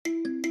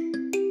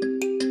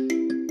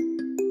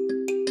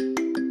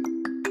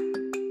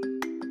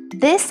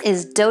This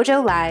is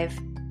Dojo Live,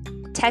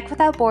 Tech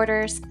Without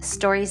Borders,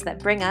 stories that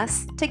bring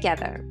us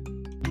together.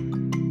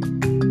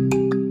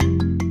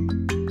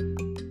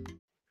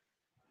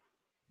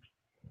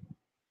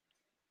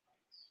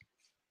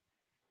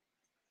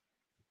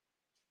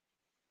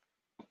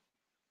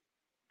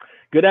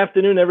 Good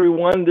afternoon,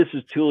 everyone. This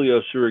is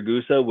Tulio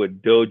Suragusa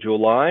with Dojo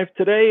Live.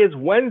 Today is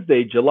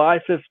Wednesday, July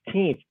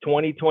 15th,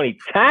 2020,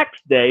 tax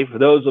day for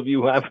those of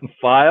you who haven't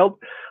filed.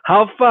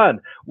 How fun.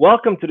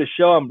 Welcome to the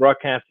show. I'm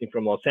broadcasting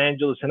from Los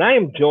Angeles, and I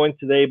am joined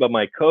today by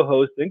my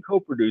co-host and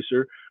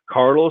co-producer,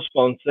 Carlos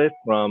Ponce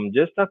from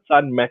just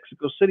outside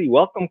Mexico City.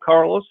 Welcome,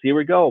 Carlos. Here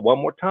we go. One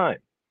more time.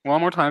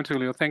 One more time,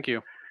 Tulio. Thank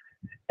you.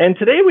 And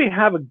today we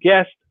have a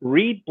guest,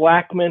 Reed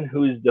Blackman,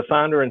 who is the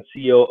founder and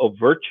CEO of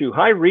Virtue.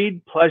 Hi,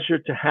 Reed. Pleasure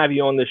to have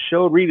you on the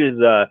show. Reed is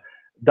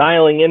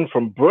dialing in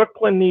from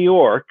Brooklyn, New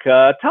York.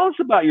 Tell us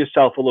about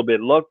yourself a little bit.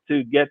 Love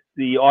to get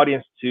the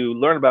audience to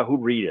learn about who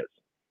Reed is.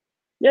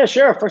 Yeah,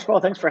 sure. First of all,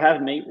 thanks for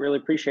having me. Really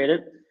appreciate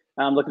it.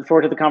 I'm looking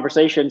forward to the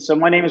conversation. So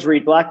my name is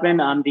Reed Blackman.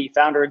 I'm the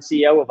founder and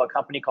CEO of a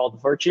company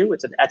called Virtue.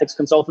 It's an ethics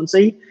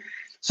consultancy.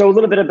 So a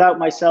little bit about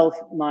myself.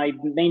 My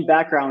main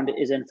background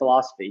is in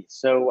philosophy.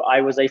 So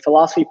I was a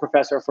philosophy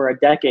professor for a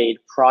decade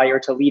prior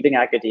to leaving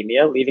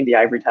academia, leaving the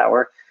ivory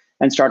tower,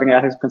 and starting an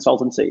ethics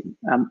consultancy.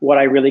 What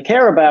I really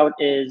care about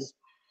is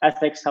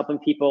ethics, helping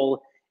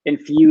people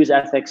infuse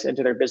ethics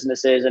into their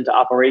businesses, into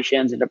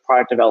operations, into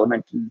product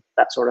development, and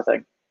that sort of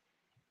thing.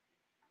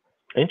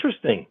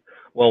 Interesting.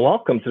 Well,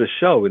 welcome to the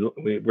show.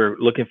 We're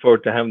looking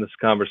forward to having this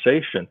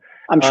conversation.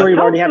 I'm sure you've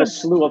already had a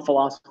slew of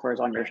philosophers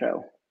on your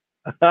show.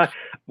 I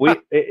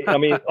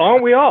mean,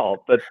 aren't we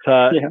all? But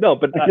Yeah. no,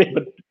 but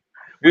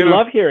we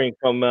love hearing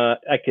from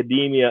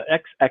academia,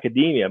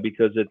 ex-academia,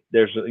 because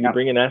you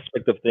bring an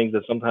aspect of things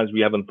that sometimes we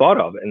haven't thought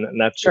of, and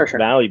that's Sure.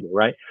 valuable,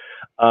 right?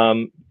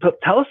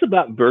 But tell us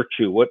about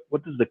Virtue.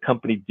 What does the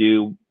company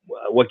do?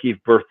 What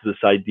gave birth to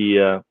this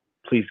idea?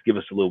 Please give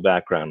us a little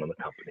background on the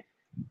company.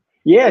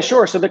 Yeah,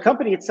 sure. So the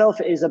company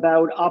itself is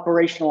about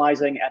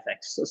operationalizing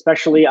ethics,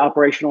 especially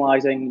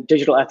operationalizing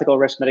digital ethical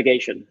risk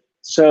mitigation.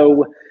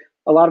 So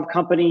a lot of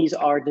companies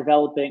are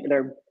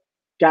they're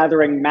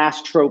gathering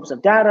mass troves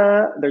of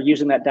data. They're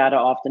using that data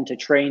often to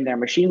train their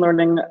machine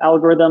learning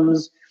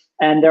algorithms.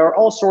 And there are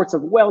all sorts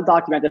of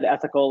well-documented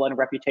ethical and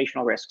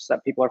reputational risks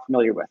that people are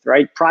familiar with,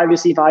 right?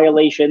 Privacy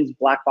violations,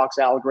 black box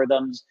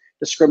algorithms,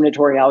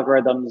 discriminatory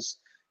algorithms,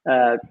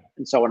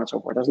 and so on and so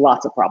forth. There's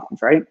lots of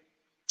problems, right?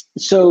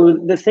 So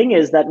the thing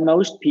is that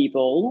most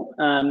people,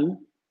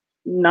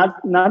 not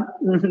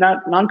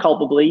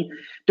non-culpably,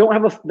 don't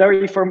have a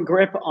very firm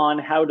grip on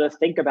how to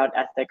think about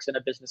ethics in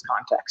a business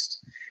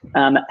context.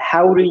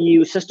 How do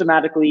you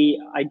systematically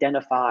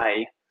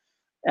identify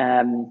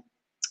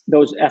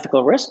those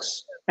ethical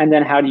risks? And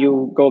then how do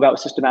you go about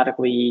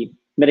systematically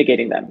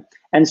mitigating them?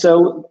 And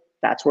so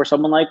that's where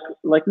someone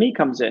like me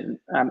comes in.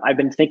 I've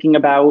been thinking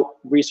about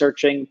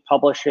researching,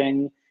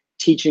 publishing,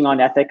 teaching on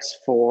ethics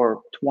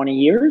for 20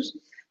 years.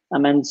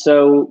 And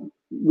so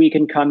we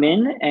can come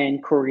in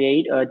and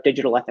create a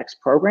digital ethics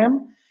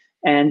program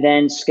and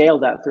then scale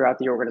that throughout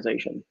the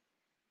organization.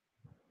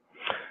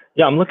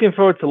 Yeah, I'm looking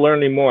forward to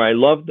learning more. I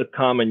love the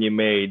comment you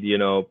made. You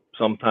know,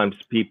 sometimes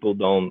people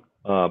don't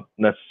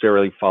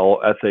necessarily follow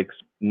ethics,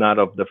 not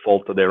of the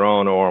fault of their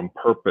own or on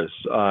purpose.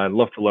 I'd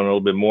love to learn a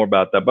little bit more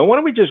about that. But why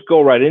don't we just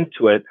go right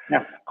into it?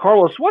 Yeah.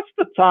 Carlos, what's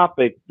the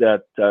topic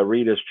that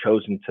Reed has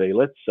chosen today?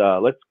 Let's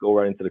go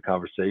right into the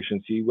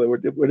conversation, see where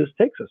this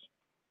takes us.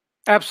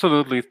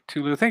 Absolutely,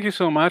 Tulio. Thank you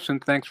so much,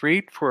 and thanks,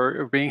 Reed,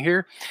 for being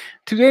here.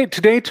 Today,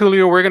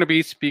 Tulio, we're going to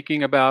be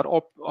speaking about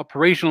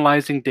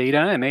operationalizing data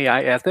and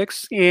AI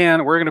ethics,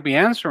 and we're going to be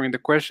answering the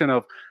question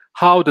of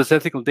how does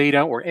ethical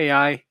data or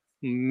AI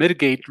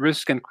mitigate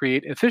risk and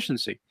create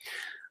efficiency.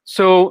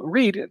 So,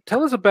 Reed,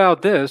 tell us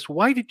about this.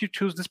 Why did you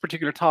choose this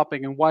particular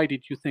topic, and why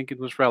did you think it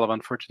was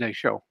relevant for today's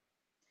show?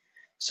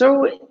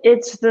 So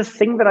it's the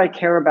thing that I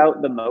care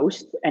about the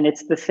most, and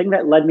it's the thing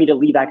that led me to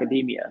leave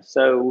academia.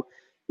 So,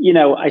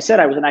 I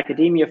said I was in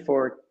academia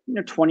for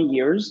 20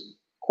 years,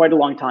 quite a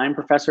long time,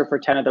 professor for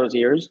 10 of those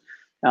years.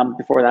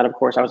 Before that, of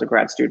course, I was a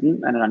grad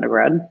student and an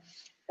undergrad.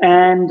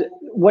 And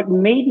what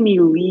made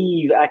me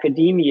leave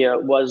academia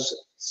was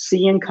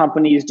seeing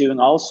companies doing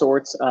all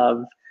sorts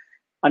of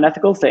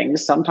unethical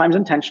things, sometimes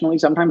intentionally,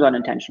 sometimes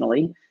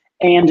unintentionally,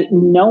 and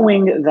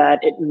knowing that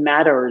it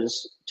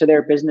matters to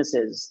their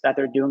businesses that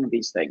they're doing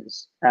these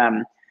things.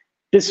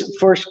 This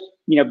first,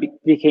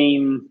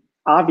 became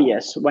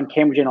obvious when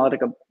Cambridge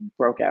Analytica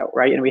broke out,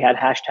 right? And we had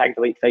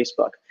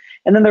 #DeleteFacebook.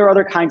 And then there are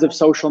other kinds of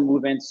social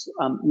movements,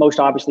 most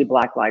obviously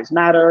Black Lives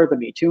Matter, the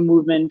Me Too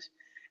movement.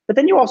 But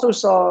then you also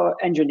saw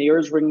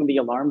engineers ringing the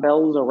alarm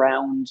bells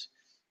around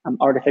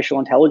artificial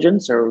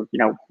intelligence or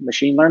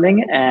machine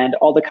learning and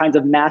all the kinds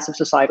of massive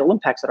societal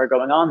impacts that are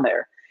going on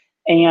there.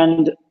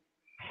 And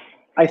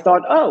I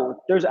thought,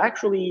 there's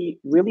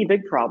actually really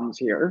big problems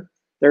here.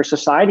 There's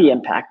society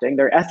impacting,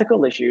 there are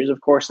ethical issues,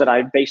 of course, that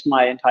I've based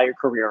my entire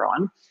career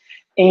on.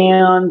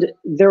 And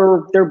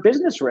they're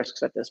business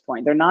risks at this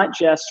point. They're not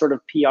just sort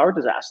of PR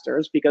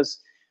disasters, because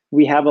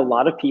we have a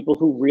lot of people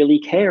who really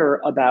care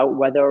about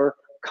whether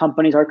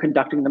companies are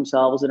conducting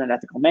themselves in an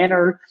ethical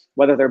manner,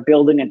 whether they're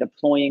building and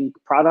deploying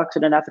products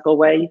in an ethical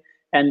way.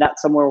 And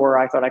that's somewhere where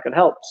I thought I could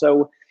help.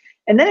 So,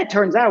 and then it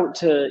turns out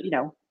to,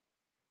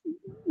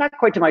 not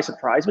quite to my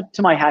surprise, but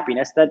to my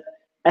happiness, that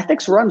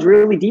ethics runs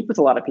really deep with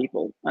a lot of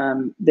people.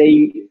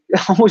 They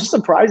almost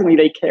surprisingly,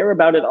 they care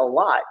about it a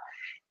lot.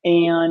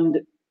 And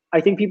I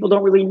think people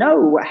don't really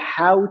know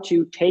how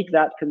to take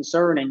that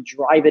concern and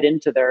drive it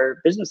into their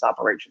business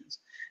operations.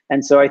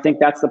 And so I think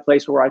that's the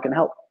place where I can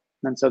help.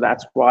 And so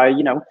that's why,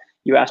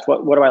 you asked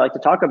what do I like to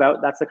talk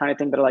about? That's the kind of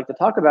thing that I like to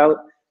talk about.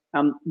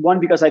 One,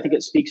 because I think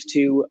it speaks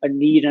to a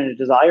need and a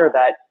desire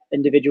that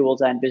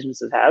individuals and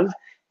businesses have,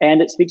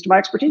 and it speaks to my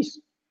expertise.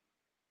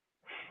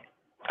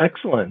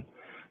 Excellent.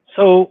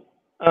 So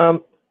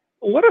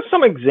what are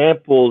some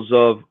examples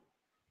of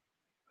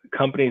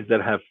companies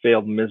that have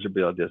failed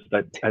miserably at this,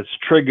 that has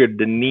triggered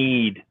the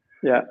need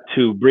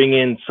to bring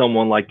in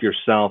someone like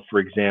yourself, for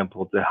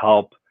example, to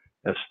help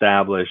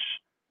establish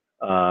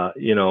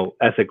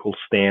ethical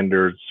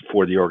standards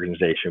for the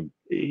organization?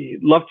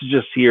 Love to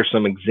just hear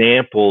some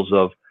examples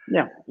of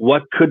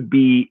what could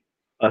be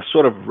a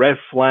sort of red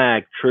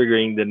flag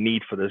triggering the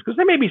need for this, because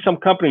there may be some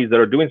companies that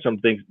are doing some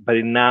things but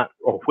they're not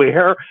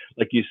aware,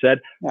 like you said.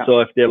 So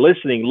if they're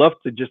listening, love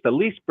to just at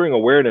least bring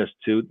awareness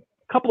to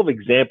a couple of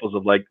examples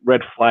of like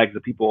red flags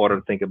that people ought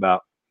to think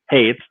about.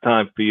 Hey, it's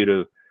time for you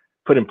to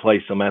put in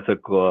place some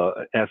ethics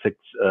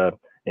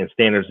and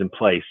standards in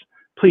place.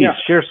 Please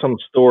share some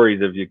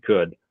stories if you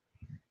could.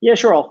 Yeah,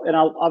 sure.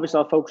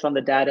 I'll focus on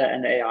the data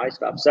and AI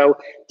stuff. So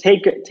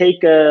take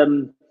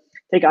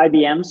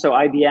IBM. So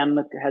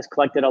IBM has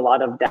collected a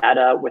lot of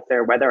data with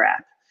their weather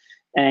app,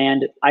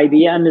 and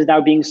IBM is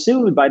now being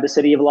sued by the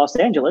city of Los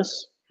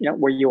Angeles,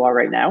 where you are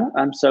right now.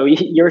 So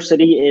your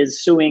city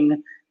is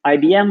suing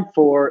IBM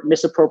for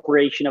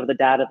misappropriation of the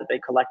data that they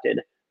collected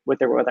with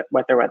their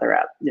weather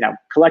app.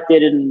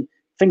 Collected in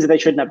things that they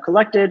shouldn't have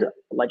collected,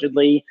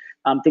 allegedly.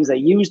 Things they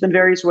used in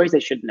various ways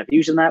they shouldn't have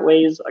used in that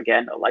ways,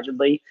 again,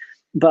 allegedly.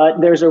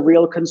 But there's a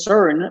real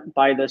concern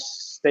by the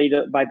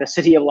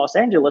city of Los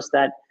Angeles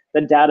that the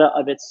data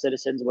of its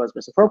citizens was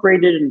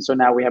misappropriated, and so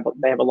now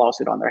they have a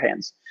lawsuit on their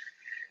hands.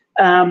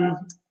 Optum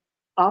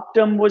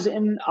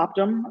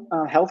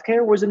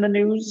Healthcare was in the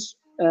news.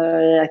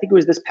 I think it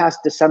was this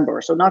past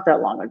December, so not that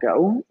long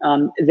ago.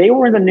 They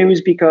were in the news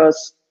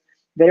because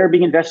they are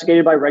being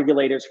investigated by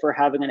regulators for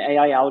having an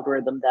AI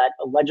algorithm that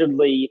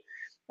allegedly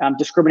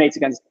discriminates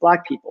against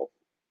Black people.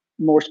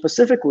 More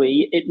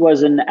specifically, it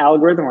is an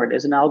algorithm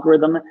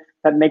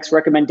that makes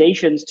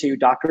recommendations to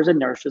doctors and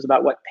nurses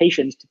about what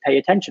patients to pay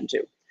attention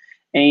to.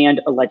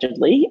 And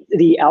allegedly,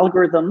 the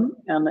algorithm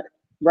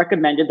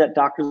recommended that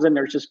doctors and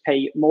nurses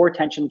pay more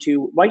attention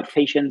to white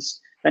patients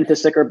than to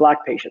sicker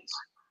Black patients.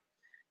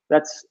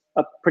 That's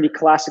a pretty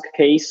classic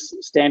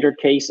standard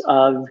case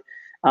of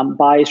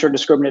biased or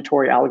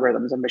discriminatory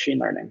algorithms in machine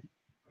learning.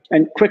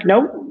 And quick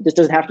note, this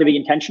doesn't have to be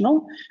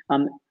intentional.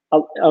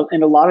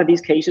 In a lot of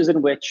these cases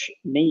in which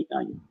the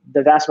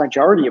vast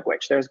majority of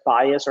which there's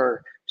bias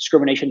or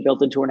discrimination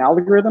built into an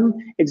algorithm,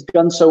 it's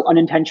done so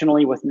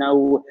unintentionally with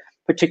no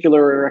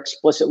particular or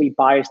explicitly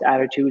biased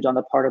attitudes on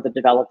the part of the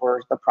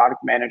developers, the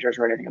product managers,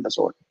 or anything of the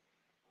sort.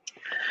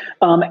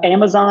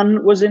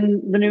 Amazon was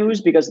in the news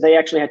because they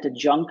actually had to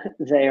junk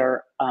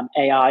their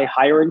AI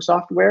hiring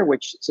software,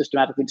 which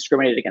systematically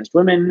discriminated against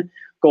women.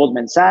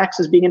 Goldman Sachs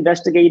is being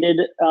investigated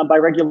by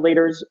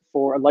regulators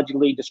for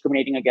allegedly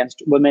discriminating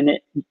against women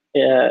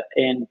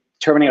in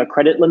determining a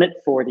credit limit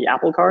for the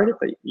Apple Card,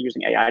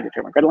 using AI to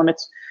determine credit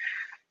limits.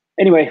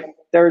 Anyway,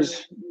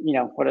 there's,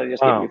 what did I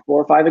just give you,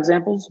 4 or 5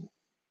 examples?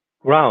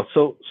 Wow.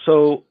 So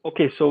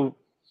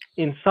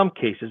in some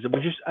cases,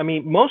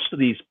 most of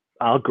these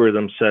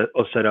algorithms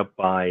are set up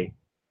by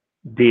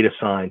data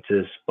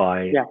scientists,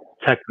 by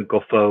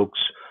technical folks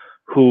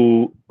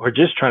who are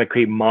just trying to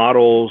create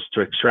models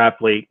to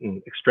extrapolate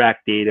and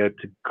extract data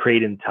to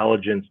create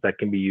intelligence that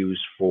can be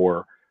used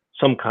for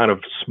some kind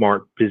of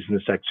smart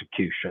business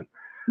execution.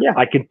 Yeah,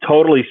 I can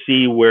totally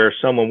see where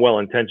someone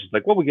well-intentioned is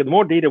like, well, we get the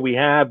more data we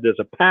have, there's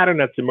a pattern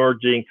that's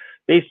emerging.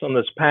 Based on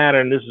this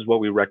pattern, this is what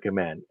we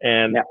recommend.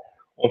 And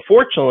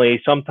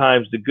unfortunately,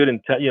 sometimes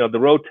the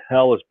road to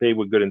hell is paved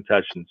with good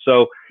intentions.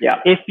 So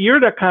if you're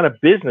that kind of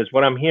business,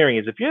 what I'm hearing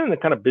is if you're in the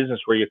kind of business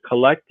where you're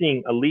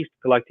collecting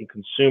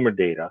consumer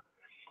data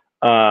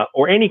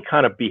or any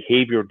kind of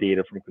behavior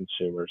data from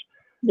consumers,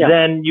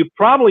 then you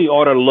probably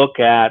ought to look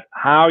at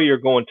how you're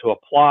going to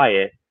apply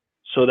it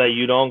so that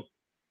you don't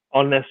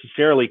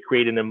unnecessarily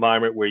create an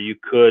environment where you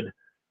could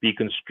be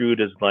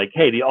construed as like,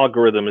 hey, the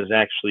algorithm is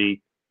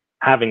actually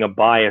having a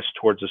bias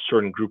towards a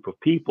certain group of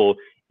people,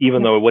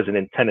 even though it wasn't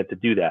intended to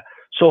do that.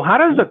 So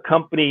what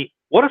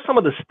are some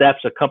of the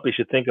steps a company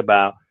should think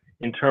about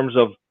in terms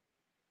of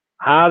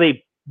how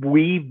they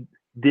weave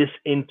this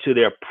into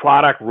their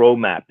product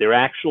roadmap, their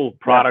actual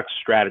product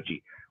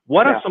strategy?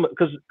 What are some,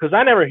 because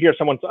I never hear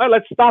someone say, oh,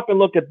 let's stop and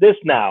look at this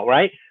now,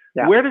 right?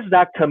 Where does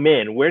that come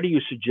in? Where do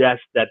you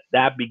suggest that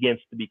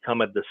begins to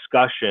become a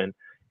discussion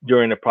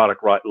during the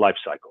product life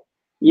cycle?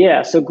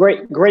 Yeah, so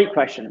great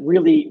question.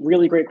 Really,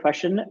 really great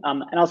question.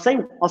 And I'll say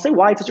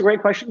why it's such a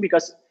great question,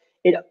 because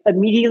it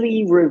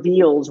immediately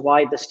reveals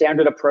why the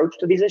standard approach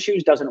to these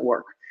issues doesn't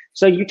work.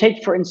 So you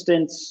take, for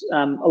instance,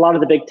 a lot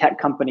of the big tech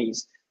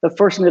companies. The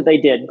first thing that they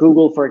did,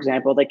 Google, for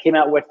example, they came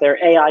out with their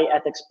AI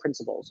ethics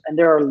principles, and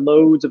there are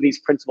loads of these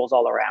principles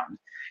all around.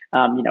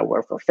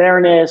 We're for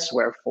fairness,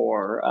 we're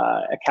for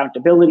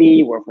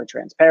accountability, we're for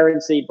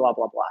transparency, blah,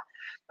 blah,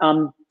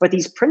 blah. But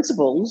these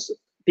principles,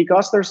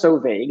 because they're so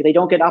vague, they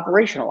don't get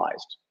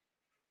operationalized.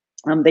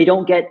 They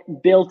don't get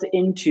built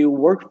into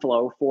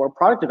workflow for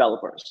product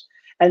developers.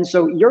 And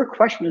so your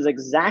question is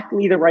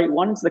exactly the right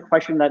one. It's the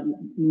question that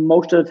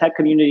most of the tech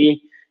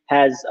community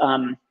has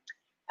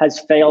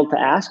failed to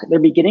ask. They're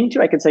beginning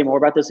to, I can say more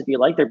about this if you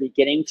like, they're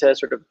beginning to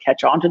sort of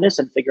catch on to this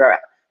and figure out,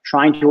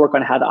 trying to work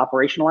on how to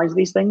operationalize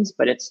these things,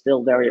 but it's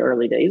still very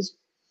early days.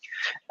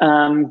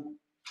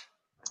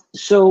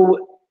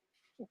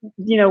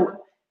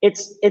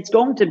 It's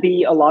going to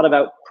be a lot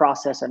about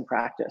process and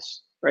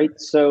practice, right?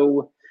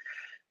 So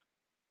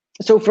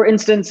for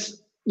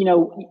instance,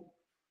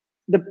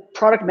 the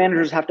product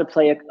managers have to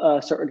play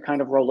a certain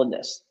kind of role in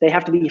this. They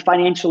have to be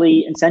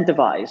financially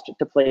incentivized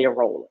to play a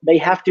role. They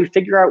have to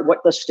figure out what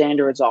the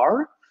standards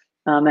are,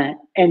 and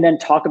then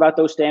talk about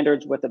those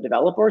standards with the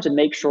developers and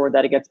make sure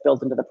that it gets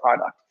built into the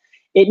product.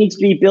 It needs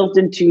to be built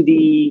into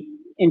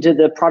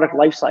the product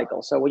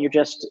lifecycle. So when you're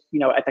just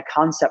at the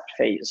concept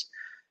phase,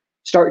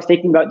 start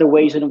thinking about the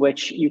ways in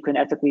which you can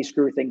ethically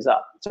screw things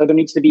up. So there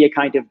needs to be a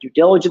kind of due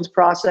diligence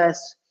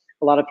process.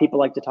 A lot of people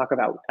like to talk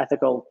about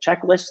ethical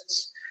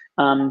checklists.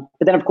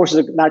 But then, of course,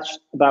 it's not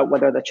about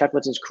whether the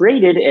checklist is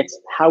created, it's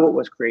how it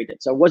was created.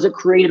 So was it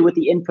created with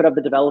the input of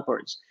the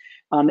developers?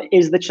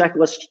 Is the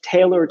checklist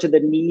tailored to the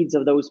needs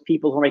of those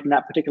people who are making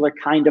that particular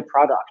kind of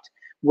product,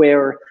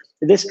 where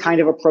this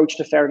kind of approach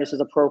to fairness is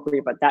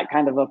appropriate, but that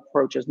kind of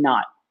approach is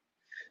not?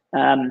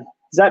 Does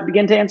that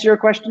begin to answer your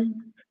question?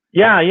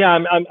 Yeah.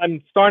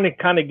 I'm starting to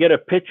kind of get a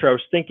picture. I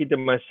was thinking to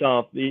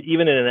myself,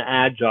 even in an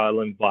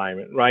agile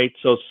environment, right?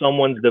 So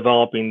someone's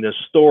developing the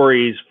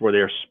stories for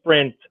their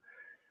sprint,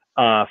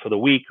 for the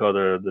week or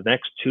the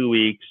next 2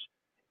 weeks.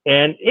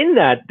 And in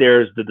that,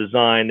 there's the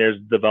design, there's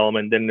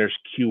development, then there's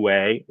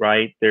QA,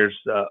 right? There's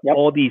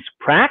all these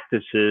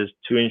practices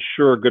to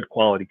ensure good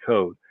quality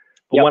code.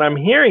 But what I'm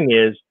hearing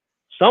is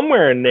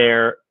somewhere in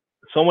there,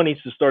 someone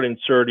needs to start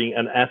inserting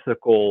an ethics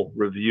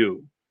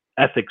review.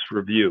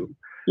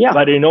 Yeah.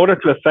 But in order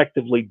to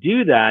effectively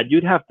do that,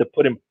 you'd have to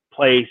put in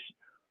place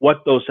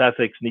what those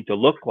ethics need to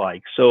look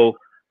like. So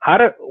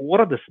what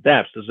are the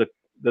steps?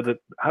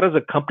 How does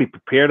a company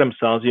prepare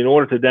themselves in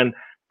order to then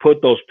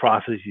put those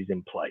processes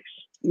in place?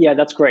 Yeah,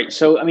 that's great.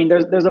 So, I mean,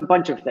 there's a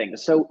bunch of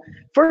things. So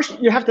first,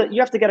 you have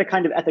to get a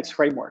kind of ethics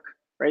framework,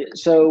 right?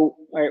 So,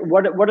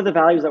 what are the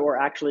values that we're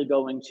actually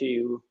going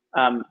to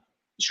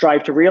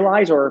strive to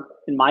realize, or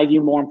in my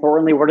view, more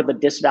importantly, what are the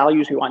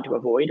disvalues we want to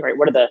avoid, right?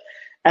 What are the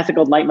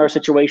ethical nightmare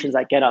situations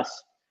that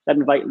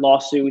invite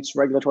lawsuits,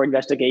 regulatory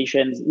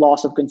investigations,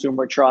 loss of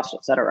consumer trust,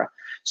 et cetera?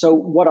 So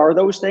what are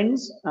those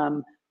things?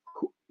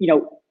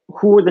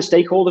 Who are the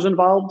stakeholders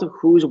involved?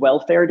 Whose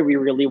welfare do we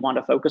really want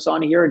to focus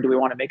on here? And do we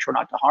want to make sure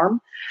not to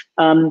harm?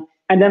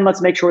 And then let's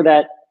make sure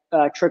that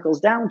trickles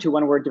down to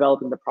when we're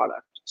developing the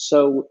product.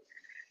 So,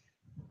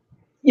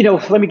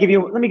 let me give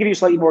you a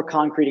slightly more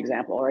concrete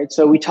example, right?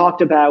 So we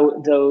talked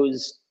about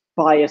those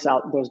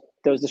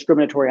those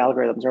discriminatory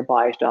algorithms or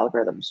biased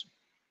algorithms.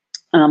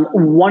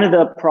 One of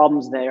the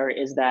problems there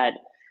is that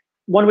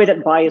one way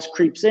that bias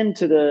creeps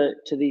into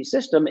the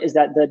system is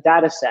that the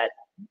data set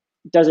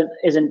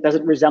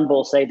doesn't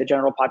resemble, say, the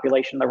general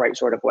population in the right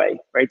sort of way,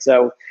 right?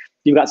 So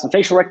you've got some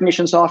facial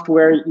recognition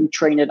software, you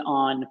train it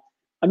on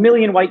 1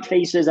 million white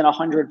faces and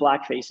 100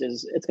 black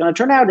faces. It's going to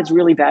turn out it's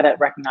really bad at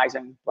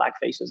recognizing black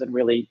faces and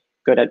really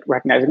good at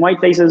recognizing white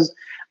faces,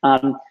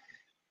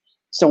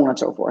 so on and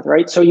so forth,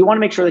 right? So you want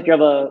to make sure that you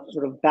have a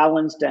sort of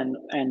balanced and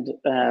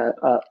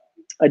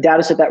a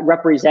data set that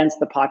represents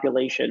the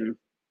population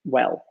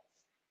well.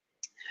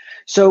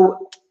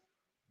 So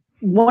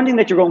one thing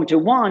that you're going to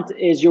want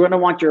is you're going to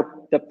want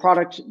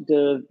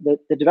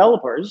the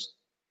developers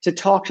to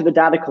talk to the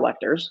data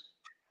collectors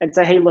and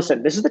say, hey,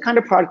 listen, this is the kind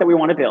of product that we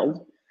want to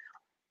build.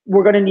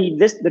 We're going to need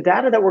the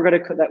data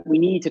that we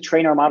need to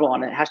train our model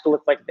on. It has to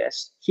look like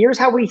this. Here's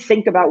how we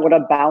think about what a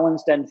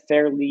balanced and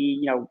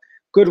fairly,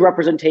 good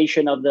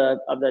representation of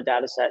the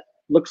data set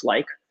looks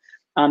like.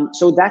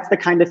 So that's the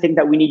kind of thing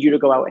that we need you to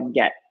go out and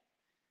get.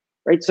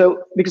 Right.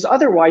 So because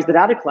otherwise the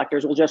data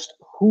collectors will just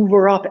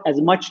hoover up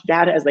as much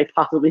data as they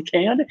possibly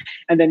can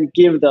and then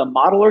give the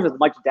modelers as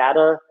much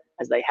data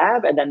as they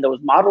have. And then those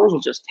modelers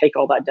will just take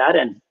all that data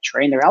and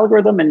train their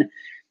algorithm. And,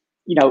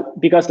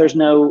 because there's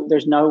no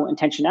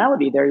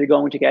intentionality there, you're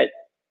going to get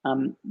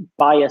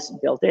bias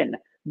built in.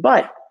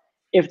 But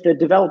if the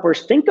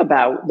developers think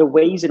about the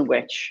ways in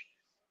which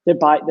the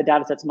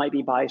data sets might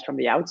be biased from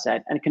the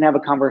outset and can have a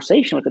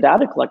conversation with the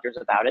data collectors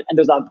about it, and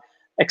there's a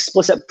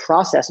explicit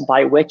process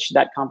by which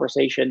that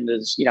conversation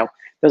is,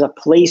 there's a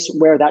place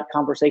where that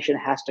conversation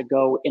has to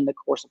go in the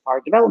course of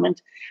product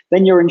development,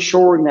 then you're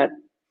ensuring that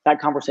that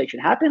conversation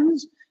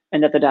happens,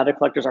 and that the data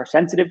collectors are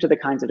sensitive to the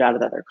kinds of data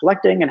that they're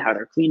collecting and how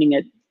they're cleaning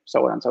it,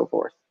 so on and so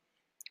forth.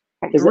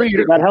 Does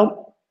that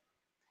help?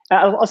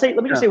 Let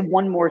me just say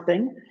one more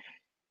thing.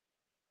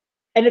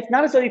 And it's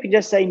not as though you can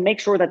just say, make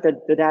sure that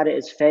the data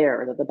is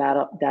fair, that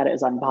the data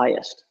is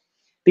unbiased.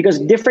 Because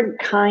different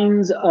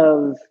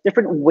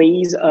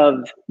ways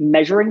of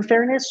measuring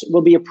fairness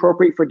will be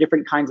appropriate for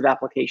different kinds of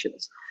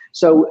applications.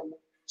 So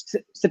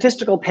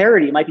statistical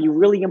parity might be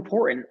really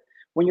important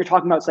when you're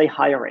talking about, say,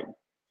 hiring.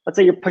 Let's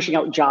say you're pushing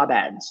out job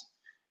ads,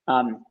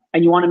 and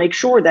you want to make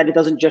sure that it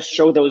doesn't just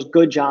show those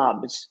good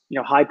jobs,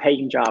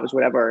 high-paying jobs,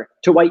 whatever,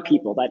 to white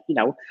people, that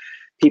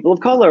people of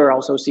color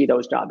also see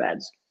those job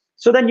ads.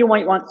 So then you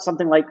might want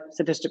something like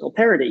statistical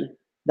parity,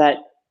 that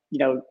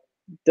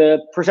the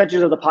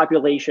percentages of the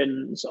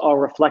populations are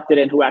reflected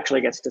in who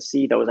actually gets to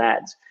see those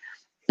ads.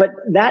 But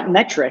that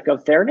metric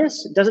of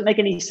fairness doesn't make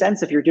any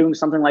sense if you're doing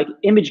something like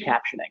image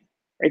captioning,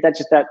 right?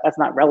 That's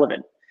not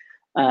relevant.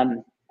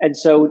 And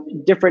so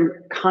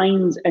different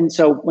kinds, and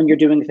so when you're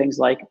doing things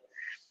like,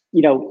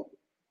 you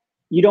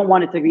don't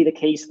want it to be the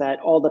case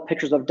that all the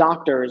pictures of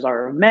doctors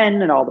are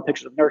men and all the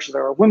pictures of nurses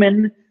are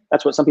women.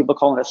 That's what some people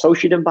call an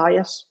associative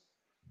bias.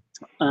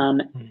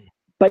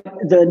 But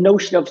the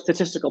notion of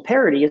statistical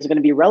parity is going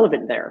to be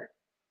relevant there.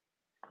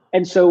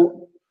 And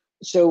so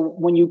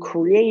when you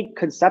create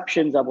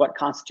conceptions of what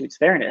constitutes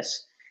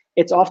fairness,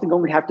 it's often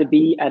going to have to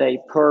be at a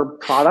per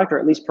product or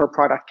at least per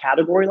product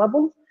category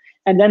level.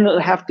 And then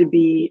it'll have to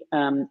be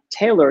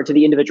tailored to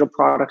the individual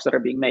products that are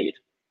being made.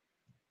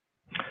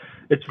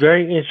 It's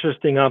very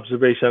interesting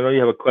observation. I know you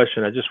have a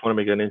question. I just want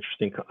to make an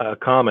interesting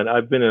comment.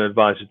 I've been an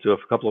advisor to a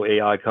couple of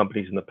AI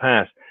companies in the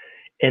past,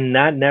 and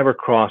that never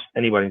crossed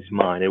anybody's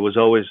mind. It was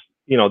always,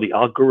 the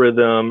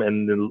algorithm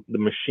and the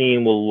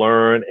machine will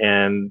learn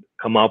and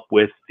come up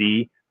with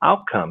the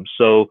outcome.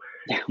 So,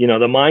 the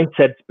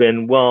mindset's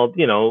been, well,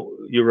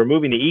 you're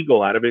removing the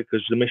ego out of it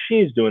because the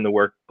machine's doing the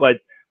work. But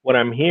what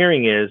I'm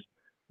hearing is,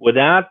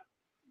 without,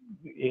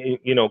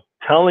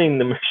 telling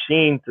the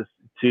machine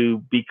to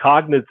be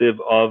cognitive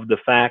of the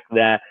fact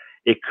that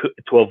it could,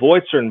 to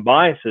avoid certain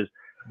biases,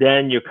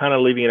 then you're kind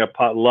of leaving it at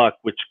pot luck,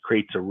 which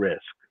creates a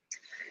risk.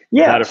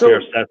 Yeah. Is that a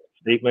fair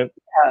statement?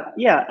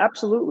 Yeah,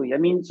 absolutely. I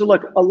mean, so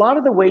look, a lot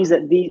of the ways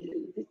that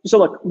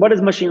what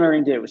does machine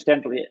learning do?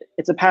 Essentially,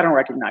 it's a pattern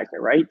recognizer,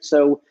 right?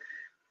 So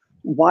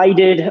why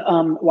did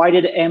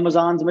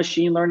Amazon's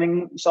machine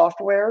learning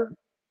software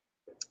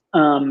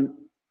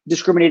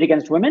discriminate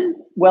against women?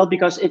 Well,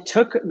 because it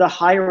took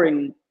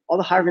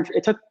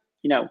it took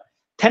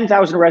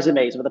 10,000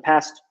 resumes over the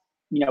past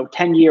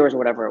 10 years or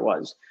whatever it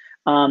was,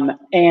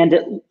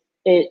 and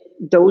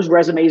those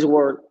resumes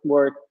were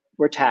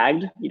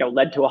tagged,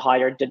 led to a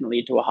hire, didn't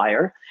lead to a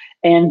hire,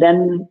 and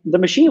then the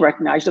machine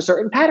recognized a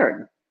certain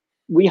pattern.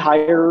 We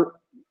hire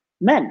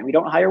men, we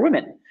don't hire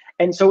women.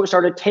 And so it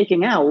started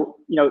taking out,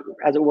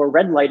 as it were,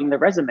 red lighting the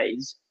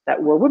resumes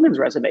that were women's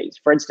resumes.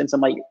 For instance, I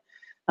might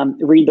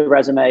read the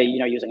resume,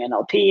 using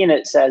NLP, and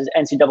it says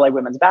NCAA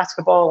women's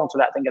basketball, and so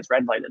that thing gets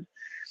red lighted.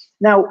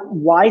 Now,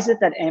 why is it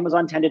that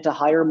Amazon tended to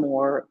hire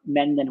more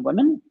men than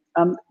women?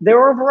 There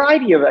are a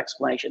variety of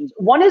explanations.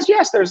 One is,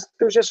 yes, there's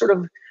just sort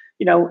of,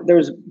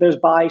 there's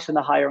bias in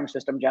the hiring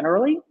system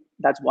generally.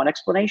 That's one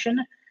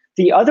explanation.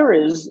 The other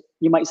is,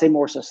 you might say,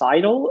 more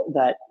societal,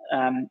 that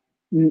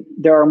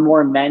there are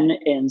more men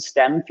in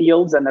STEM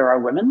fields than there are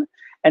women.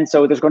 And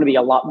so there's going to be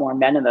a lot more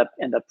men in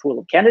the pool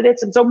of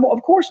candidates. And so,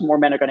 of course, more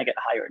men are going to get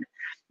hired.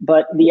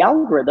 But the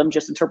algorithm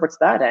just interprets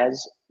that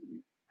as,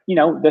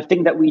 the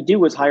thing that we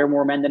do is hire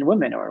more men than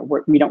women, or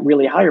we don't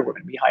really hire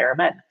women, we hire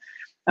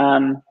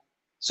men.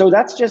 So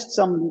that's just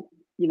some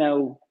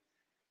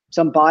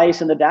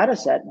bias in the data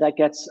set that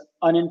gets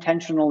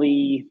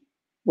unintentionally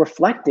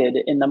reflected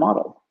in the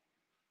model.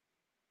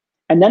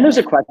 And then there's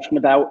a question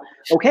about,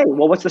 okay,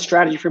 well, what's the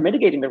strategy for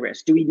mitigating the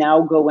risk? Do we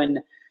now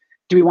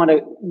do we want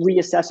to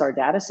reassess our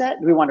data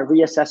set? Do we want to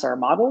reassess our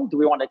model? Do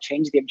we want to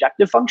change the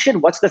objective function?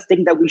 What's the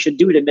thing that we should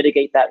do to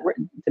mitigate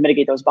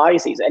those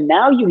biases? And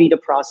now you need a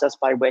process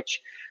by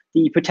which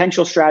the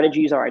potential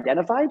strategies are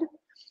identified,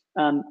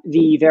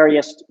 the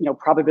various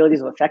probabilities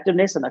of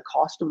effectiveness and the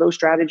cost of those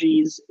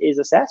strategies is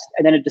assessed,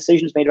 and then a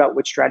decision is made about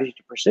which strategy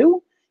to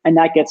pursue. And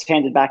that gets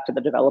handed back to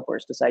the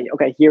developers to say,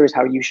 okay, here's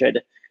how you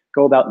should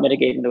go about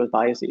mitigating those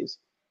biases.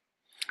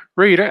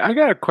 Reid, I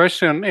got a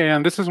question,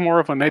 and this is more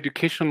of an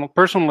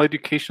personal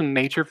education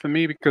nature for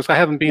me, because I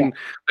haven't been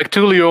like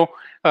Tulio.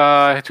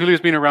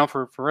 Tulio's been around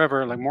for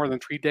forever, like more than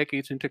 3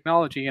 decades in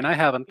technology, and I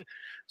haven't.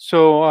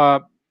 So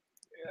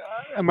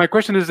my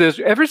question is this: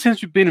 ever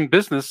since you've been in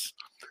business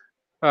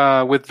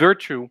with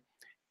Virtue,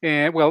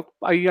 and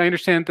I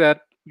understand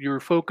that your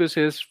focus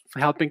is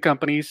helping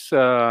companies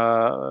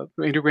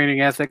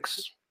integrating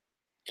ethics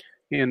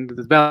in the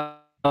development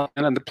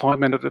and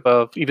deployment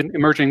of even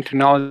emerging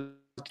technology.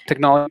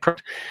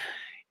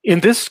 In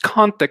this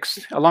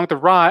context, along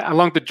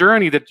the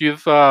journey that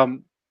you've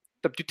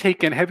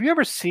taken, have you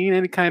ever seen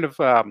any kind of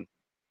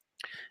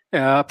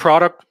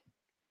product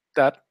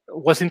that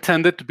was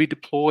intended to be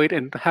deployed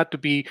and had to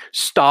be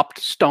stopped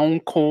stone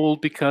cold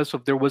because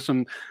there was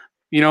some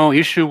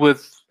issue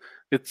with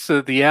it's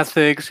the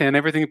ethics and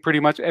everything, pretty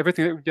much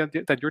everything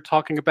that you're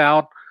talking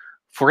about,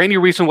 for any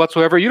reason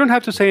whatsoever. You don't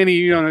have to say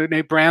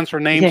any brands or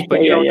names, but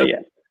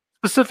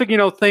specific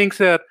things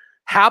that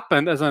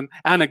happened as an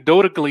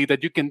anecdotally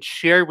that you can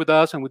share with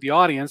us and with the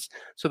audience,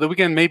 so that we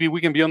can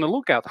be on the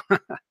lookout.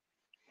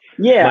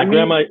 Yeah,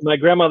 my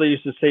grandmother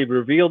used to say,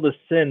 "Reveal the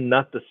sin,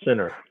 not the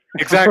sinner."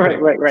 Exactly.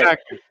 Right.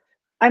 Exactly.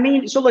 I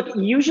mean, so look,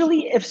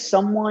 usually if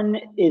someone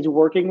is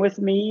working with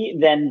me,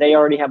 then they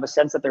already have a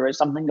sense that there is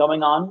something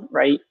going on,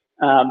 right?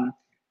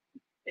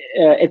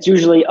 It's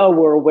usually,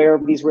 we're aware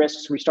of these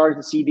risks. We started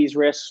to see these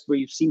risks.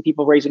 We've seen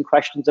people raising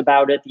questions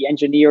about it. The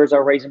engineers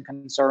are raising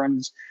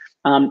concerns,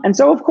 and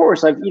so of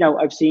course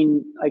I've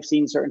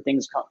seen certain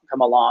things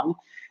come along.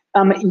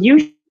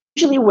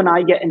 Usually when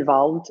I get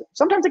involved,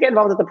 sometimes I get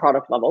involved at the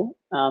product level.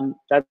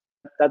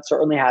 That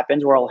certainly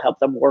happens, where I'll help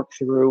them work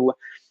through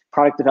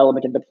product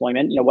development and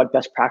deployment. What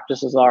best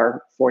practices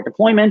are for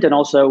deployment, and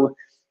also,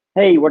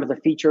 hey, what are the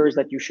features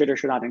that you should or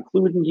should not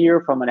include in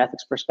here from an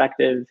ethics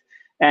perspective,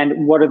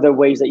 and what are the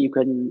ways that you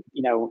can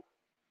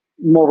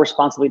more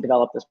responsibly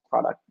develop this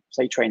product,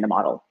 say train the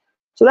model.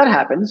 So that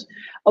happens.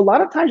 A lot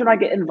of times when I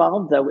get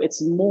involved, though,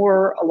 it's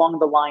more along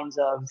the lines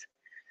of,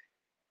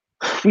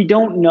 we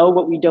don't know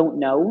what we don't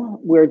know.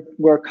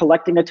 We're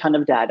collecting a ton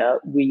of data.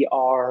 We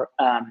are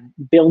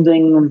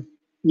building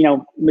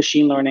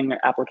machine learning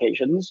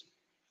applications,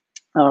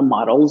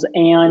 models,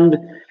 and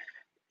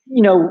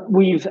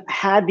we've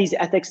had these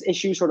ethics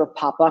issues sort of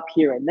pop up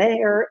here and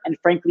there, and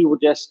frankly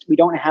we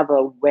don't have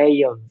a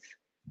way of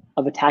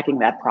attacking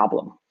that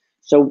problem.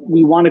 So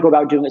we want to go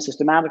about doing it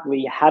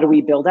systematically. How do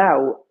we build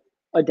out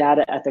a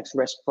data ethics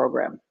risk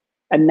program?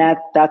 And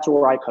that's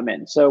where I come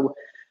in. So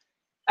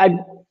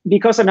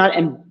because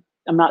I'm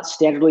not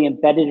standardly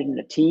embedded in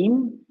a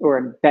team or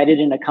embedded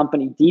in a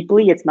company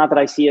deeply, it's not that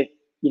I see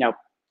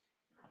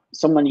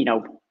someone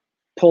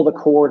pull the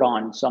cord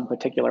on some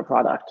particular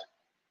product.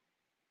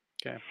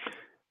 Okay.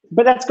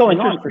 But that's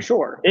going on for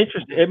sure.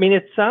 Interesting. I mean,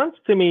 it sounds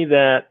to me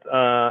that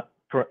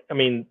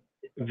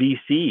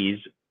VCs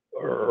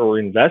or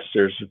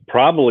investors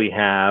probably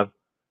have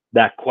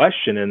that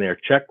question in their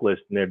checklist,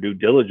 in their due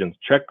diligence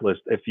checklist.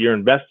 If you're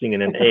investing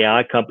in an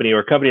AI company or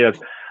a company that's,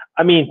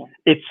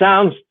 it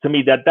sounds to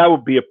me that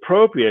would be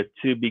appropriate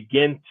to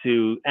begin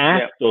to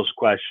ask those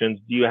questions.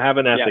 Do you have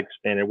an ethics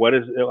standard?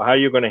 How are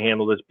you going to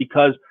handle this?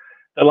 Because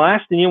the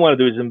last thing you want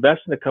to do is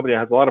invest in a company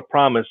that has a lot of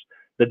promise.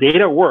 The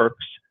data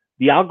works,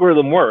 the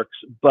algorithm works,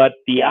 but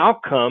the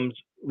outcomes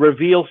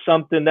reveal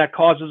something that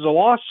causes a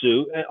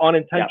lawsuit and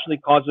unintentionally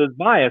causes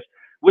bias,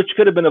 which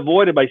could have been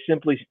avoided by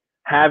simply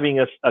having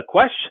a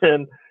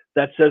question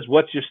that says,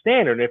 what's your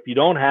standard? And if you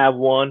don't have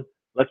one,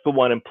 let's put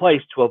one in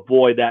place to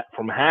avoid that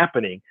from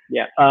happening.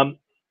 Yeah.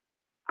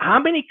 How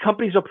many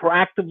companies are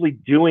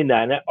proactively doing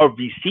that? Are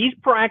VCs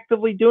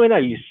proactively doing that?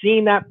 Are you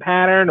seeing that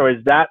pattern, or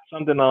is that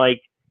something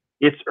like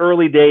it's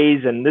early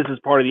days and this is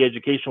part of the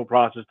educational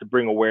process to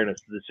bring awareness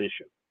to this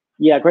issue?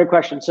 Yeah, great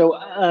question. So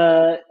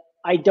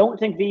I don't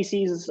think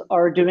VCs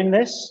are doing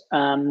this.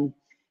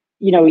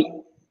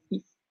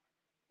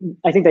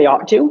 I think they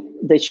ought to.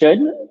 They should,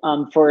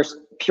 for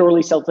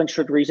purely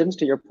self-interest reasons.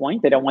 To your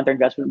point, they don't want their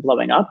investment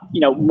blowing up.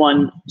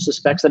 One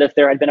suspects that if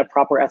there had been a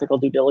proper ethical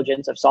due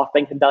diligence, if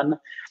SoftBank had done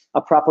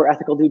a proper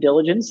ethical due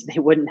diligence, they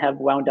wouldn't have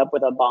wound up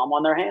with a bomb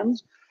on their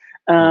hands.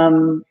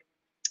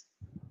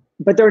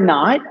 But they're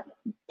not.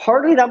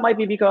 Partly that might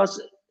be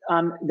because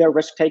they're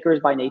risk takers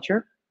by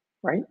nature,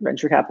 right?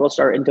 Venture capitalists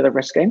are into the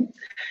risk game.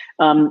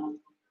 And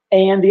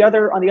on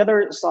the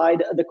other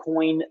side of the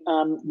coin,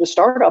 the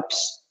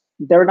startups,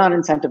 they're not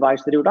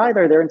incentivized to do it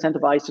either. They're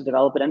incentivized to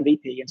develop an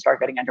MVP and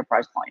start getting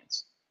enterprise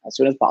clients as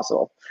soon as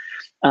possible,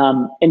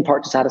 in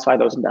part to satisfy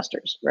those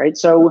investors, right?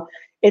 So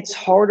it's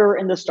harder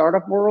in the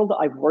startup world.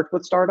 I've worked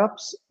with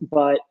startups,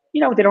 but they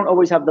don't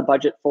always have the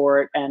budget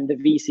for it, and the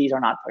VCs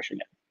are not pushing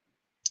it.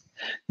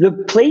 The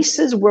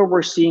places where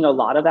we're seeing a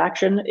lot of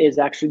action is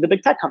actually the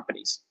big tech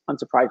companies,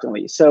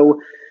 unsurprisingly.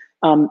 So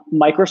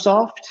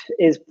Microsoft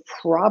is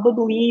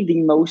probably the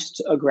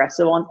most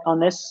aggressive on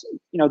this.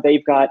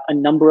 They've got a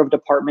number of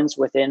departments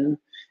within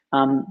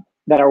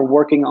that are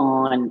working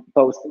on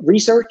both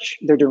research.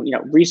 They're doing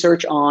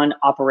research on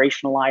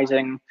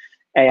operationalizing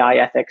AI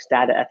ethics,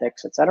 data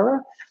ethics,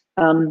 etc.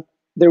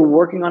 They're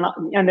working on,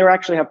 and they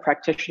actually have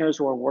practitioners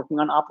who are working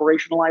on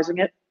operationalizing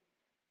it.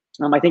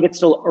 I think it's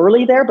still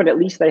early there, but at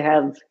least they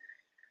have,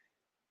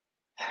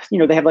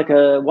 they have like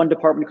one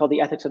department called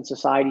the Ethics and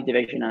Society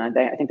Division, and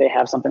I think they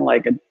have something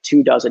like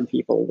 24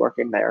 people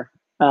working there.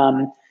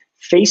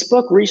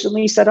 Facebook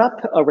recently set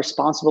up a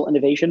responsible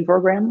innovation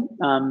program.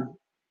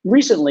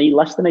 Recently,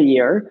 less than a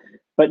year,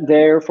 but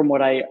from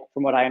what I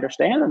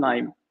understand, and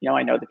I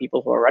know the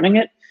people who are running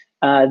it,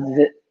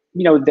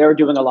 they're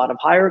doing a lot of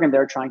hiring and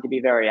they're trying to be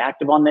very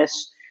active on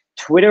this.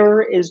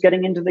 Twitter is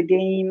getting into the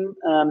game.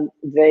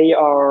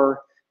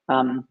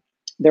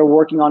 They're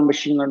working on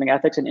machine learning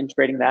ethics and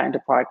integrating that into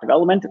product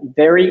development.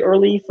 Very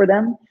early for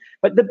them,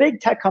 but the big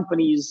tech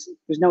companies,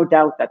 there's no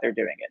doubt that they're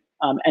doing it.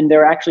 And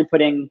they're actually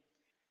putting,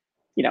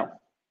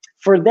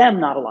 for them,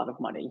 not a lot of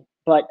money,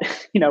 but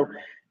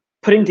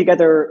putting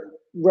together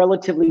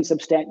relatively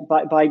substantial,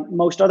 by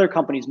most other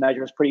companies'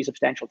 measures, pretty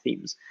substantial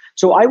teams.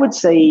 So I would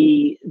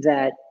say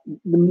that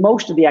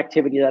most of the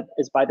activity that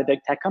is by the big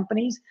tech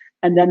companies,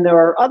 and then there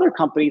are other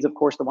companies, of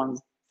course, the ones,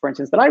 for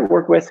instance, that I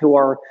work with, who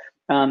are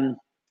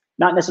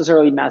not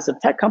necessarily massive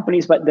tech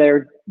companies, but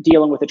they're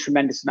dealing with a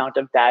tremendous amount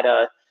of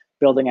data,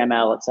 building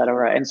ML, et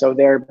cetera. And so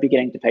they're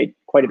beginning to pay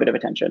quite a bit of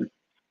attention.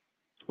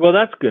 Well,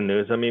 that's good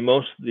news. I mean,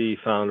 most of the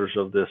founders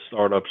of the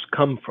startups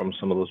come from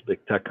some of those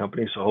big tech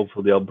companies, so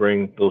hopefully they'll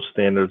bring those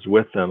standards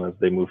with them as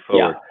they move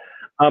forward.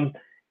 Yeah.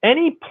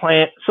 Any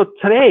plan? So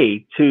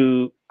today,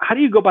 how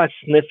do you go about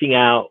sniffing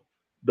out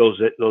those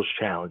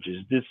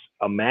challenges? Is this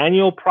a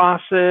manual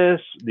process?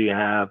 Do you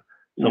have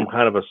some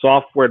kind of a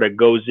software that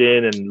goes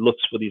in and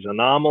looks for these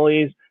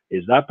anomalies?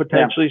 Is that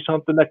potentially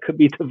something that could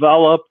be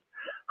developed?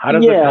 How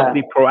does the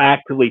company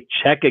proactively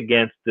check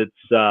against its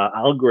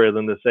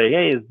algorithm to say,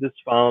 hey, is this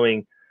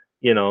following,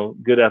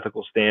 good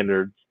ethical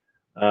standards?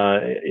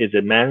 Is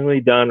it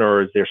manually done,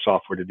 or is there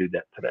software to do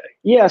that today?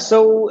 Yeah,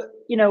 so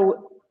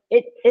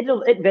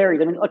it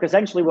varies. I mean, look,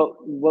 essentially,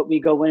 what we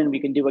go in, we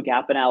can do a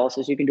gap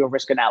analysis. You can do a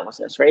risk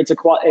analysis, right?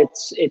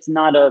 It's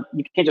not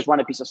you can't just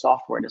run a piece of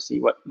software to see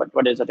what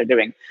it is that they're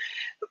doing.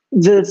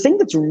 The thing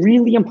that's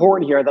really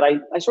important here that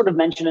I sort of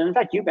mentioned, and in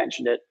fact you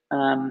mentioned it,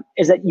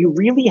 is that you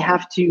really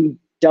have to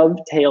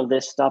dovetail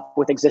this stuff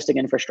with existing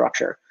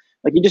infrastructure.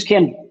 Like, you just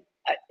can't,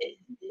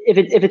 if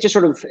it's just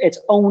sort of its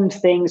own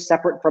thing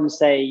separate from,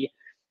 say,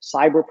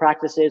 cyber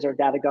practices or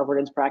data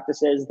governance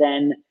practices,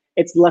 then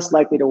it's less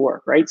likely to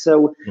work, right?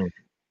 So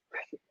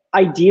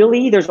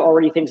ideally, there's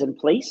already things in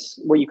place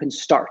where you can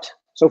start.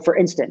 So for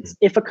instance,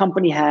 if a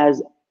company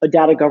has a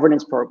data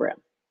governance program,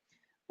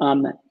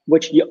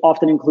 which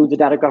often includes a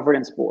data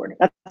governance board,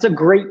 that's a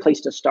great place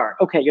to start.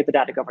 Okay, you're the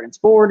data governance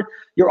board,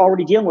 you're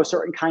already dealing with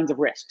certain kinds of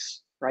risks,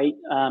 right?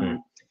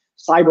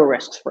 Cyber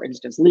risks, for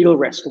instance, legal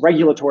risk,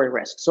 regulatory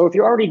risks. So if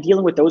you're already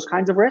dealing with those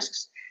kinds of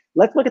risks,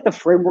 let's look at the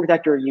framework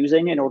that you're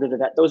using in order to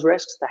vet those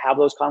risks, to have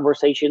those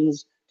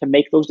conversations, to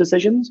make those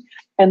decisions.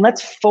 And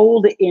let's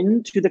fold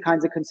into the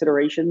kinds of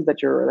considerations that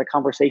the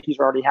conversations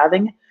you're already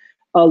having,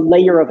 a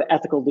layer of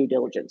ethical due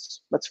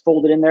diligence. Let's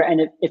fold it in there.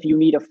 And if you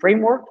need a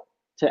framework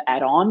to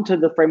add on to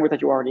the framework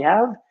that you already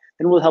have,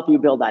 then we'll help you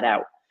build that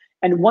out.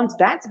 And once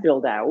that's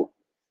built out,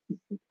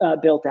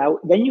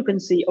 then you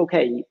can see,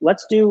 okay,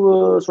 let's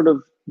do a sort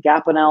of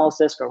gap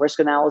analysis or risk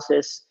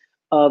analysis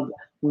of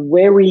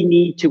where we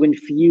need to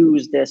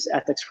infuse this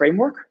ethics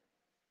framework,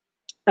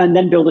 and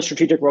then build a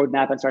strategic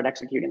roadmap and start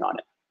executing on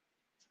it.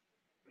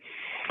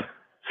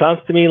 Sounds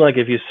to me like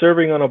if you're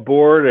serving on a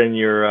board and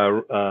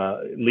you're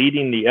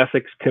leading the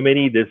ethics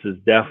committee, this is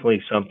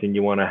definitely something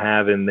you want to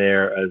have in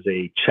there as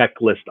a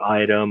checklist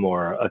item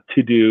or a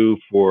to-do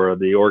for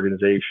the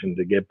organization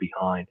to get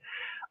behind.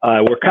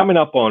 We're coming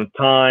up on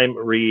time,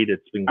 Reed.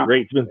 It's been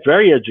great. It's been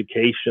very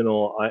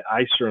educational.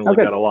 I certainly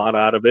got a lot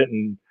out of it,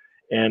 and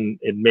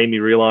it made me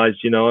realize,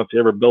 if you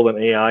ever build an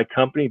AI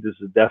company, this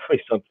is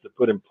definitely something to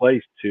put in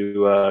place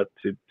to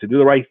do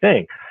the right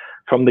thing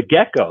from the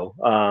get-go.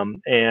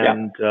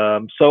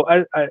 So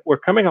we're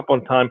coming up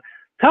on time.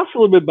 Tell us a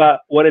little bit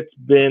about what it's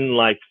been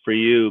like for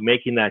you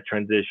making that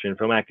transition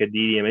from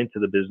academia into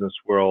the business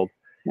world.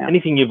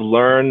 Anything you've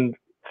learned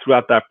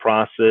throughout that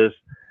process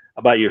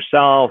about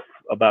yourself,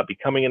 about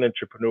becoming an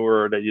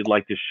entrepreneur, that you'd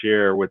like to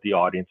share with the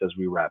audience as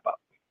we wrap up?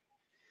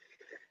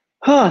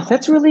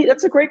 That's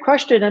a great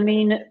question. I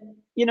mean,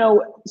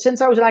 since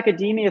I was in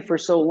academia for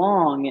so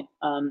long,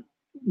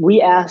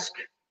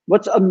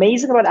 what's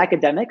amazing about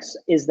academics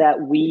is that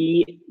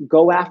we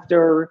go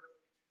after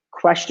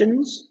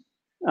questions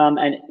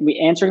and we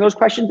answering those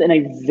questions in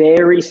a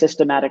very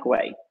systematic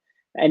way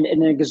and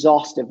in an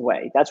exhaustive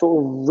way. That's what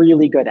we're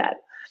really good at.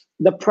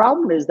 The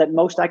problem is that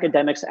most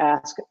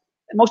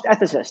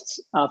ethicists,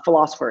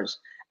 philosophers,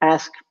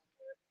 ask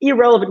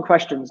irrelevant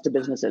questions to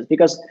businesses,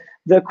 because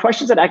the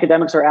questions that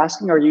academics are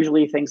asking are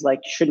usually things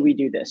like, should we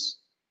do this?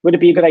 Would it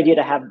be a good idea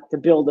to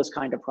build this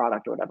kind of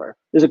product or whatever?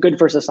 Is it good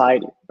for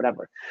society,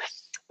 whatever?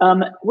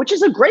 Which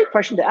is a great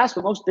question to ask,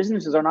 but most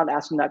businesses are not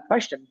asking that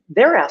question.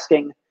 They're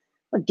asking,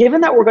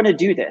 given that we're going to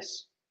do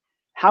this,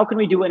 how can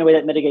we do it in a way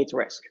that mitigates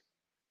risk?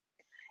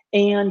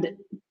 And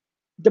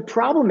the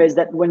problem is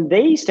that when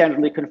they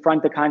standardly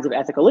confront the kinds of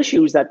ethical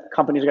issues that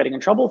companies are getting in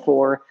trouble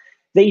for,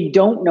 they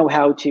don't know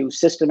how to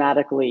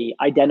systematically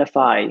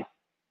identify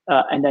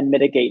and then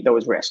mitigate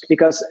those risks,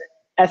 because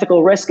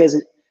ethical risk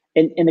is,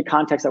 in the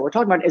context that we're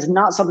talking about, is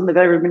not something that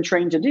they've ever been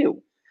trained to do.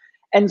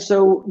 And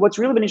so what's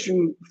really been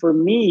interesting for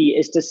me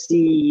is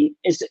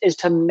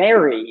to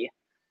marry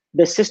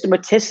the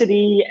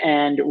systematicity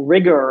and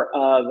rigor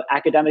of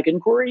academic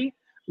inquiry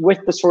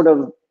with the sort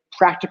of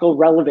practical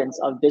relevance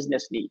of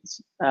business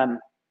needs.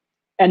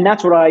 And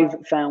that's what I've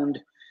found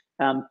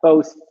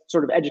both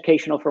sort of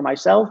educational for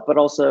myself, but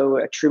also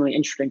extremely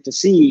interesting to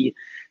see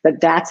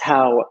that's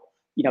how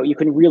you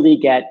can really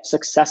get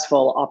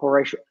successful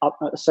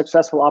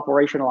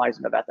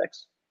operationalizing of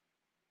ethics.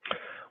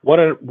 What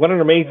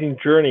an amazing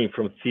journey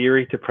from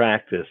theory to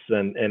practice,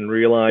 and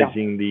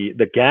realizing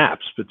the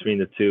gaps between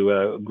the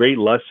two. Great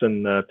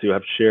lesson to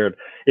have shared.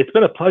 It's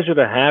been a pleasure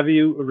to have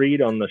you, Reed,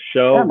 on the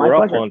show. Yeah, We're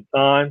pleasure. up on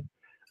time.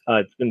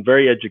 It's been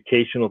very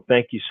educational.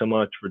 Thank you so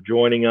much for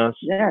joining us.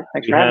 Yeah,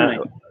 thanks for having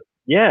me.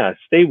 Yeah,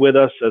 stay with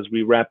us as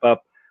we wrap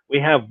up. We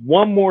have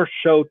one more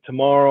show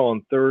tomorrow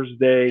on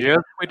Thursday. Yes,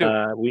 we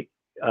do. We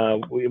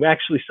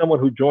actually, someone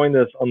who joined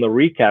us on the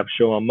recap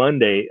show on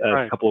Monday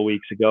Right. a couple of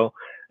weeks ago.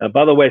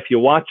 By the way, if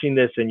you're watching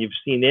this and you've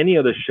seen any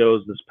of the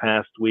shows this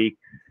past week,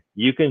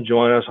 you can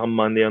join us on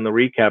Monday on the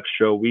recap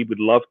show. We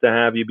would love to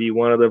have you be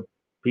one of the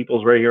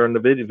peoples right here in the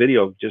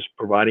video, just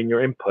providing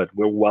your input.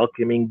 We're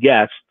welcoming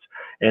guests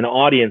and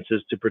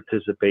audiences to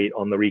participate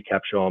on the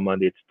recap show on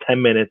Monday. It's 10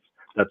 minutes.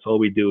 That's all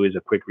we do, is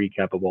a quick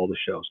recap of all the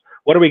shows.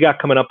 What do we got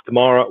coming up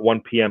tomorrow at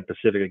 1 p.m.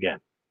 Pacific again?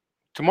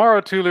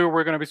 Tomorrow, Tulio,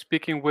 we're going to be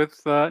speaking with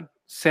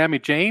Sammy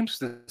James,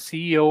 the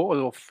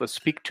CEO of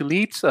Speak to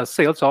Leads, a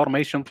sales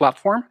automation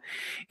platform.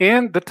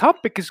 And the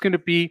topic is going to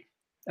be,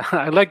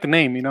 I like the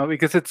name,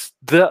 because it's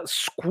the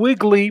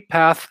squiggly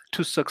path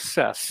to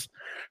success.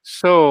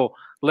 So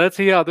let's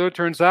see how that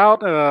turns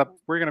out.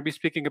 We're going to be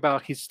speaking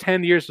about his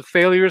 10 years of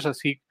failures, as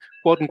he,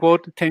 quote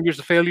unquote, 10 years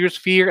of failures,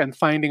 fear, and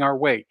finding our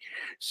way.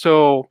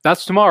 So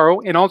that's tomorrow.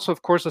 And also,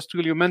 of course, as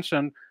Tulio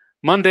mentioned,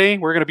 Monday,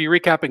 we're going to be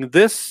recapping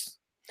this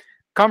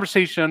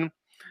conversation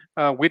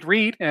with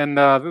Reed, and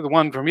the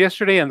one from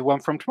yesterday and the one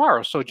from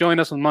tomorrow. So join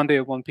us on Monday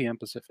at 1 p.m.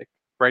 Pacific,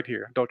 right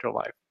here, Dojo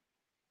Live.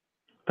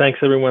 Thanks,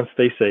 everyone.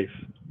 Stay safe.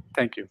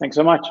 Thank you. Thanks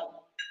so much.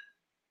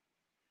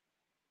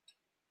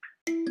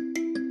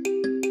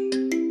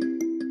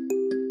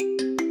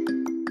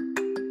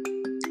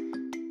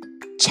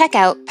 Check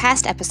out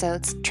past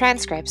episodes,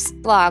 transcripts,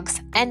 blogs,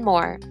 and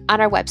more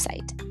on our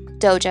website,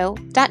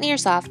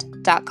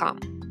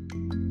 dojo.nearsoft.com.